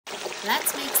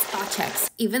Let's make Scotch eggs.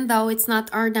 Even though it's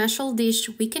not our national dish,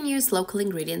 we can use local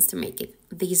ingredients to make it.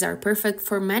 These are perfect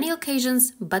for many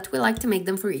occasions, but we like to make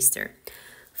them for Easter.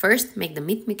 First, make the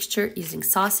meat mixture using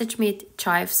sausage meat,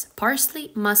 chives,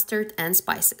 parsley, mustard, and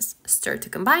spices. Stir to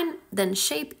combine, then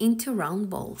shape into round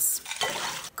balls.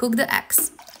 Cook the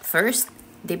eggs. First,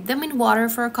 dip them in water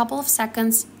for a couple of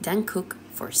seconds, then cook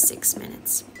for 6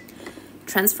 minutes.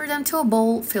 Transfer them to a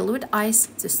bowl filled with ice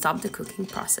to stop the cooking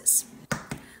process.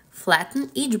 Flatten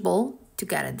each bowl to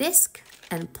get a disc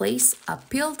and place a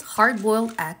peeled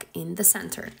hard-boiled egg in the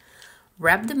center.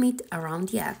 Wrap the meat around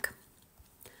the egg.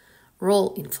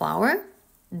 Roll in flour,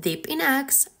 dip in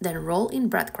eggs, then roll in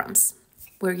breadcrumbs.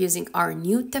 We're using our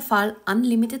new Tefal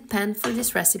unlimited pan for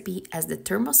this recipe as the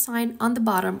thermos sign on the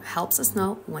bottom helps us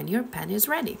know when your pan is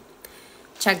ready.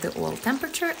 Check the oil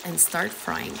temperature and start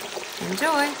frying.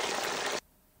 Enjoy!